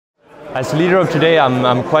As a leader of today,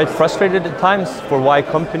 I'm quite frustrated at times for why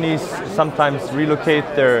companies sometimes relocate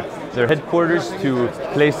their headquarters to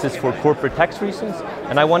places for corporate tax reasons.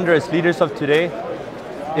 And I wonder, as leaders of today,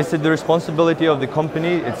 is it the responsibility of the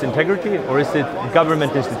company, its integrity, or is it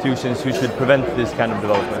government institutions who should prevent this kind of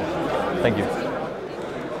development? Thank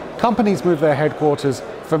you. Companies move their headquarters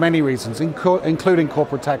for many reasons, including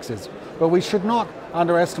corporate taxes. But we should not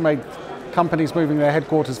underestimate companies moving their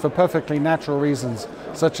headquarters for perfectly natural reasons,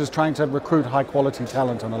 such as trying to recruit high-quality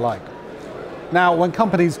talent and alike. Now, when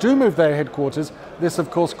companies do move their headquarters, this of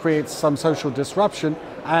course creates some social disruption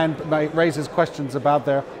and raises questions about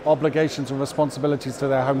their obligations and responsibilities to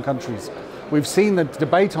their home countries. We've seen the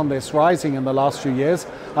debate on this rising in the last few years,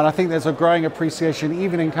 and I think there's a growing appreciation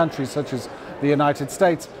even in countries such as the United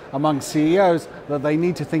States among CEOs that they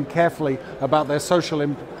need to think carefully about their social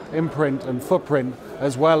imprint and footprint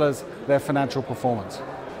as well as their financial performance.